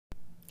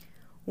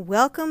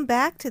Welcome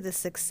back to the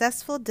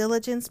Successful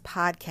Diligence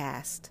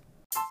podcast.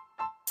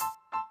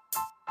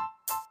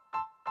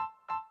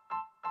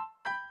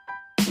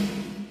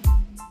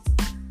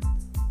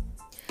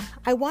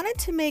 I wanted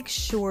to make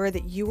sure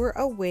that you were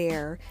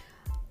aware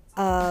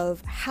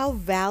of how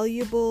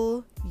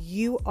valuable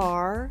you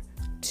are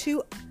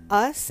to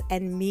us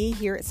and me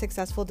here at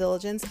Successful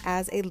Diligence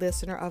as a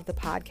listener of the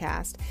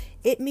podcast.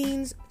 It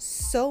means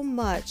so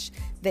much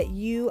that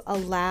you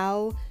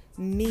allow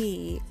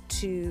me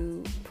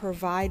to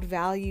provide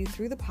value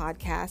through the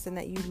podcast and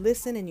that you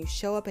listen and you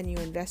show up and you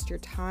invest your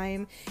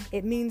time.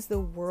 It means the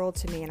world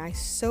to me and I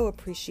so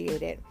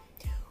appreciate it.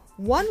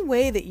 One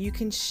way that you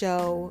can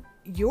show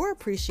your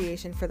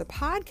appreciation for the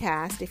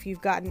podcast, if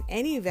you've gotten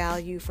any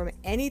value from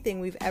anything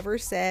we've ever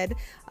said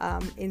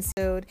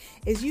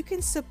is you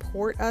can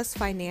support us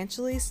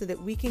financially so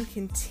that we can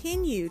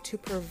continue to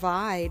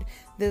provide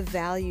the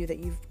value that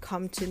you've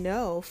come to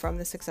know from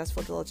the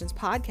Successful Diligence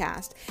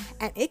podcast.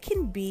 And it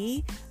can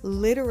be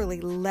literally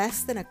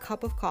less than a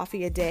cup of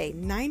coffee a day,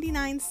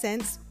 99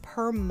 cents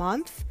per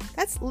month.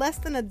 That's less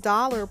than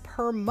 $1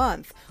 per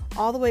month,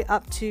 all the way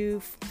up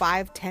to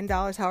 $5,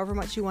 $10, however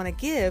much you want to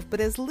give.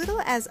 But as little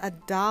as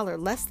 $1,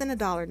 less than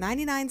 $1,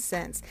 99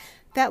 cents,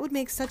 that would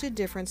make such a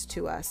difference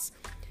to us.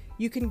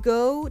 You can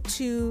go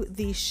to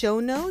the show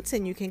notes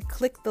and you can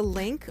click the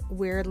link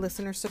where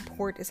listener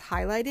support is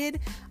highlighted.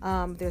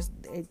 There's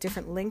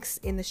different links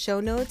in the show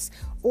notes,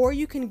 or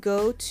you can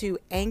go to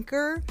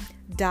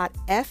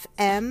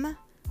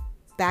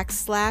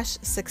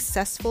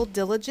anchor.fm/successful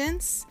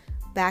diligence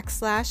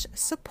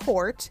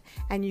 /support,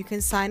 and you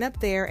can sign up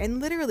there, and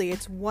literally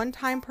it's one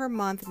time per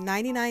month,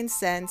 99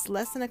 cents,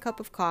 less than a cup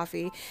of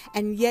coffee,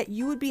 and yet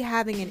you would be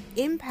having an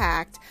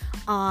impact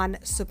on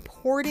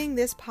supporting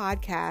this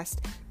podcast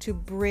to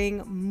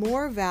bring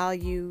more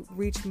value,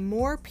 reach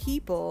more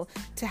people,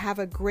 to have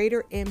a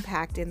greater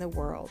impact in the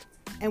world.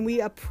 And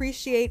we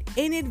appreciate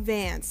in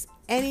advance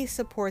any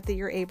support that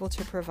you're able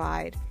to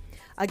provide.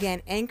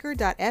 Again,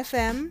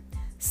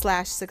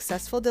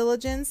 anchor.fm/successful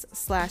diligence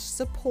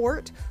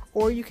 /support,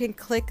 or you can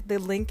click the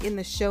link in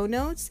the show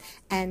notes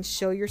and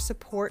show your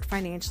support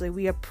financially.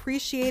 We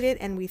appreciate it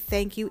and we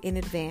thank you in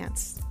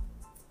advance.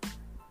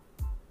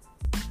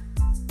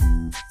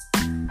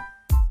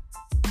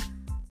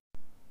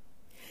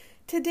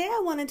 Today I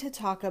wanted to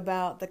talk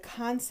about the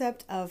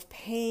concept of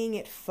paying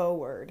it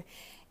forward.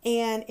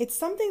 And it's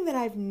something that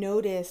I've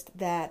noticed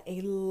that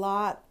a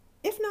lot,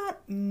 if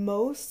not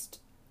most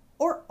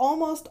or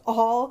almost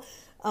all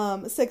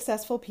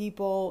successful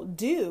people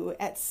do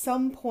at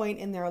some point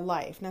in their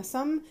life. Now,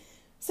 some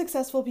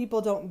successful people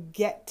don't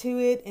get to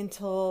it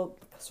until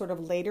sort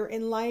of later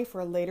in life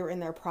or later in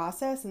their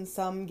process, and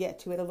some get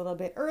to it a little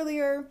bit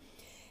earlier.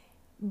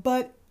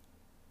 But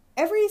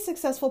every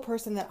successful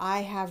person that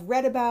I have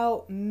read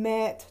about,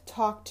 met,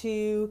 talked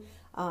to,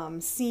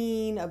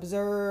 seen,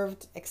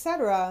 observed,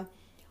 etc.,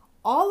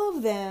 all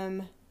of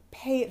them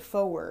pay it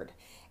forward.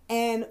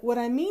 And what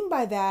I mean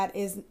by that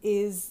is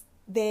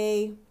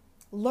they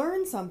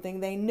learn something,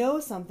 they know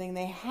something,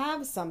 they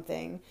have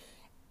something,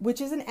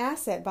 which is an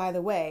asset, by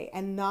the way.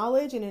 And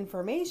knowledge and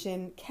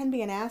information can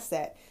be an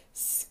asset.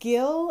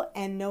 Skill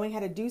and knowing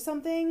how to do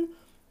something,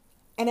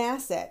 an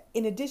asset,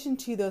 in addition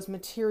to those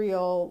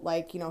material,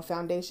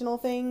 foundational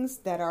things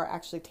that are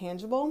actually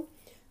tangible.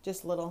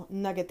 Just a little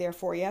nugget there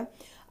for you.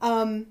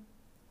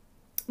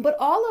 But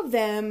all of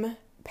them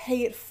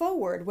pay it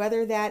forward,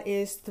 whether that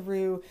is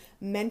through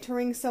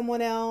mentoring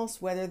someone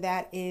else, whether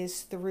that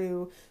is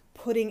through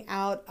putting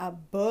out a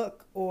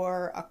book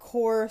or a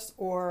course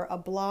or a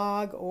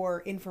blog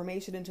or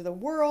information into the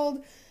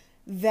world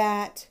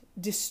that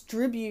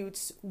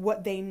distributes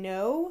what they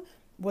know,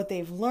 what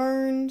they've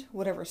learned,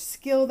 whatever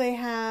skill they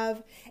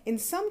have. In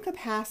some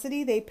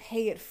capacity, they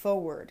pay it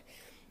forward.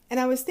 And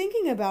I was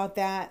thinking about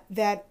that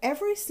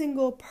every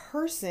single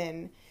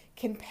person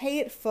can pay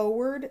it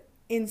forward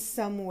in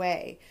some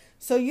way.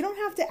 So you don't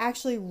have to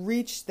actually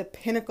reach the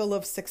pinnacle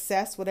of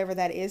success, whatever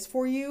that is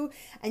for you,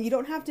 and you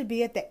don't have to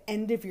be at the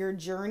end of your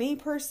journey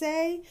per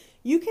se.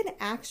 You can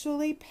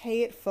actually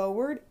pay it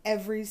forward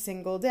every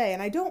single day.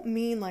 And I don't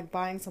mean like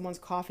buying someone's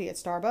coffee at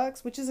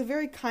Starbucks, which is a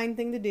very kind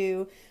thing to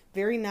do,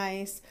 very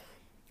nice.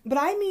 But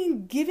I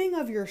mean giving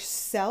of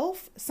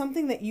yourself,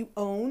 something that you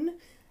own,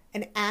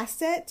 an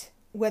asset,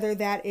 whether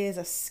that is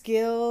a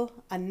skill,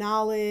 a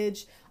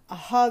knowledge, a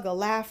hug, a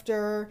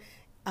laughter,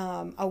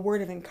 a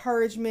word of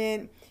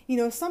encouragement,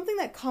 something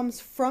that comes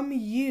from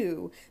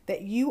you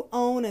that you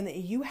own and that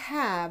you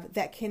have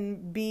that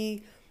can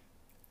be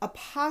a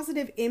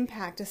positive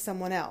impact to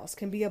someone else,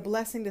 can be a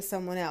blessing to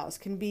someone else,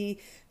 can be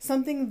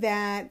something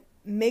that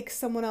makes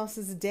someone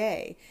else's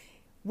day.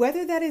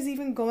 Whether that is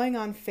even going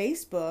on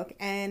Facebook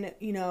and,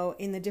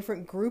 in the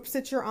different groups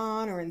that you're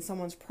on or in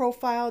someone's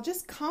profile,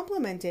 just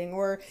complimenting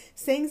or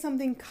saying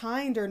something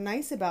kind or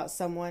nice about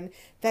someone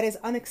that is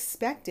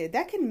unexpected,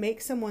 that can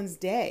make someone's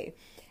day.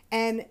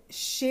 And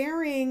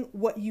sharing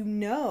what you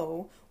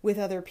know with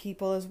other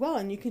people as well.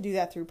 And you can do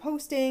that through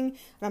posting.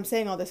 And I'm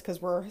saying all this because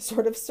we're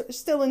sort of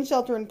still in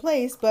shelter in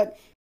place, but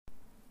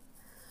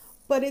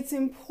But it's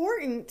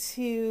important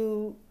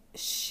to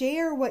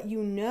share what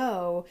you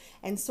know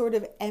and sort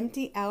of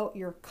empty out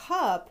your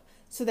cup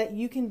so that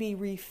you can be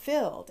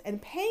refilled.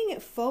 And paying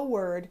it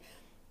forward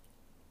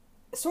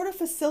sort of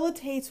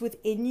facilitates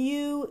within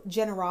you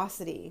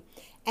generosity.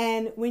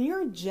 And when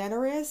you're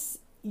generous,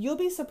 you'll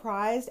be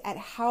surprised at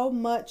how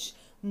much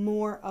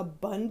more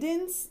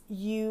abundance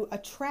you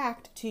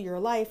attract to your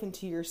life and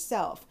to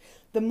yourself.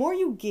 The more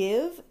you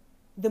give,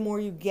 the more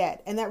you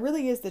get. And that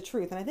really is the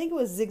truth. And I think it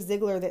was Zig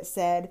Ziglar that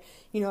said,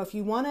 if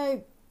you want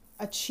to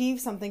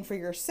achieve something for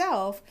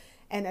yourself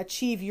and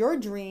achieve your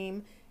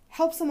dream,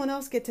 help someone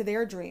else get to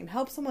their dream,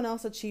 help someone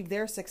else achieve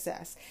their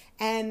success.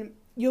 And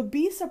you'll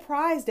be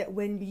surprised at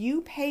when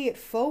you pay it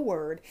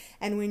forward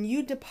and when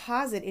you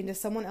deposit into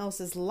someone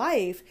else's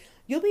life,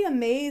 you'll be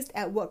amazed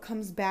at what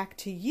comes back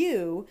to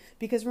you.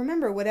 Because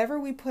remember, whatever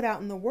we put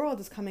out in the world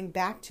is coming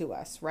back to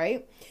us,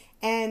 right?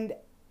 And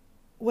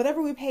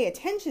whatever we pay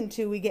attention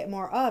to, we get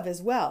more of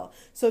as well.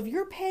 So if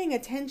you're paying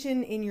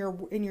attention in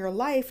your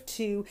life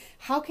to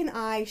how can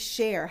I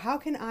share, how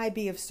can I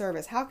be of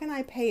service, how can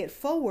I pay it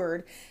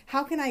forward,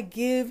 how can I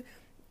give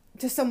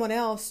to someone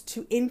else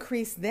to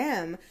increase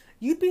them,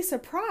 you'd be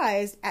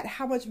surprised at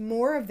how much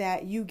more of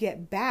that you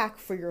get back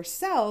for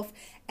yourself.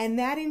 And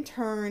that in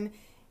turn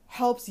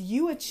helps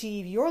you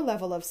achieve your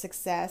level of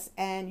success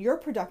and your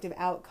productive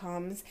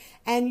outcomes.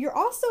 And you're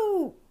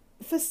also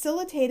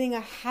facilitating a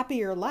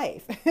happier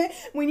life.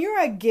 When you're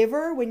a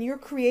giver, when you're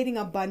creating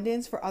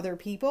abundance for other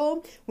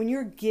people, when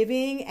you're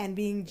giving and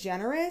being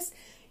generous,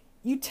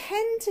 you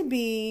tend to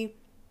be,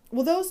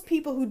 those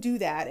people who do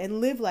that and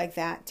live like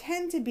that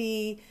tend to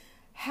be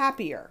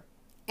happier.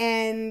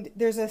 And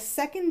there's a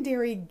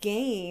secondary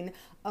gain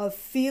of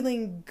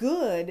feeling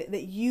good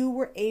that you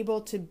were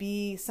able to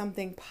be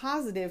something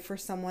positive for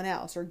someone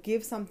else or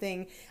give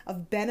something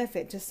of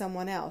benefit to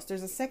someone else.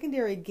 There's a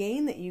secondary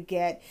gain that you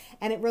get,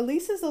 and it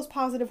releases those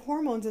positive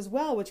hormones as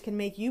well, which can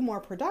make you more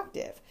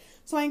productive.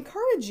 So I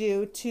encourage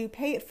you to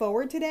pay it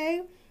forward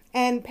today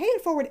and pay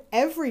it forward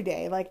every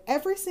day. Like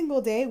every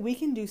single day, we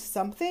can do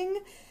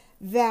something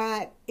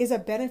that is a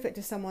benefit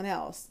to someone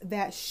else,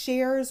 that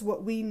shares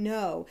what we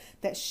know,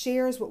 that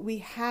shares what we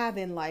have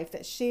in life,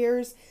 that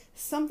shares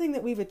something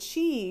that we've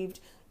achieved,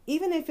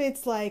 even if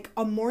it's like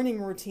a morning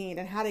routine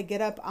and how to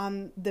get up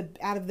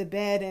out of the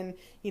bed and,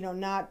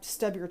 not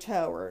stub your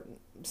toe or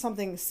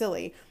something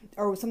silly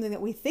or something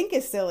that we think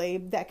is silly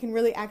that can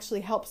really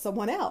actually help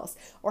someone else,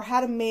 or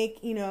how to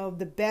make,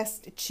 the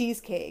best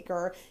cheesecake,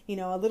 or,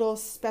 a little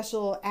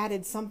special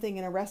added something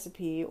in a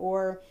recipe,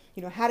 or,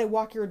 how to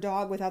walk your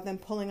dog without them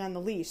pulling on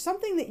the leash,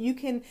 something that you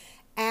can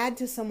add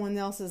to someone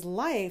else's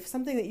life,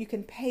 something that you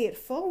can pay it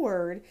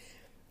forward.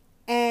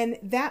 And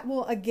that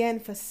will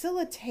again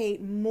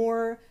facilitate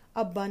more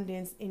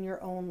abundance in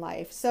your own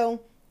life.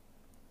 So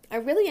I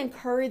really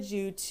encourage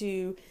you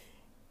to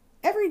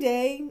every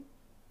day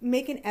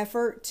make an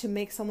effort to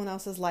make someone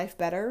else's life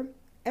better.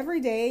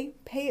 Every day,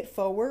 pay it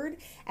forward,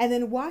 and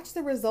then watch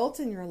the results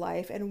in your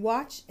life and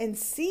watch and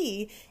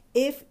see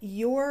if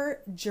your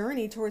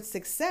journey towards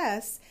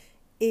success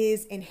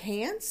is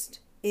enhanced,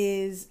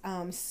 is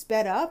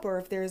sped up, or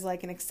if there's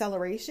like an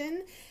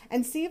acceleration,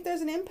 and see if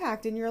there's an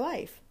impact in your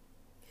life.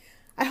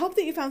 I hope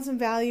that you found some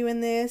value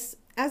in this.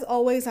 As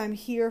always, I'm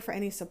here for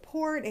any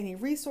support, any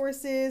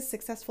resources,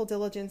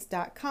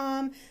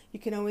 successfuldiligence.com. You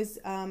can always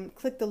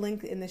click the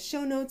link in the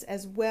show notes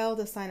as well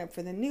to sign up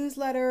for the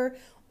newsletter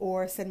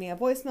or send me a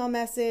voicemail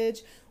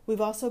message.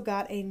 We've also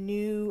got a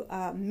new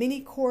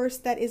mini course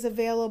that is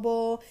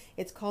available.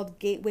 It's called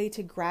Gateway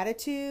to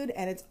Gratitude,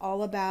 and it's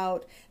all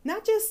about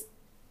not just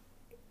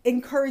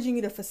encouraging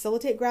you to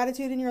facilitate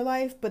gratitude in your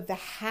life, but the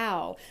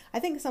how. I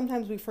think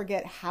sometimes we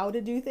forget how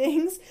to do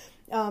things.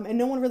 And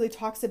no one really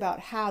talks about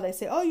how. They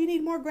say, oh, you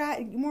need more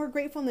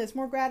gratefulness,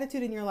 more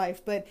gratitude in your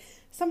life. But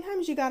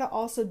sometimes you got to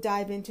also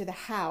dive into the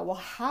how. Well,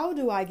 how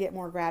do I get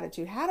more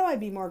gratitude? How do I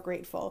be more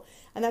grateful?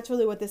 And that's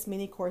really what this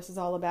mini course is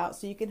all about.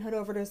 So you can head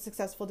over to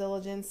Successful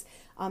Diligence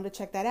to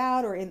check that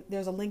out, or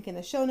there's a link in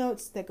the show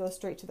notes that goes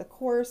straight to the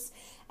course.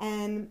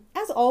 And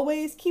as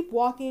always, keep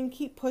walking,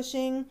 keep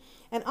pushing.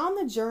 And on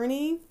the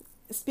journey,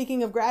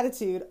 speaking of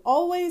gratitude,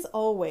 always,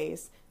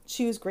 always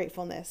choose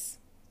gratefulness.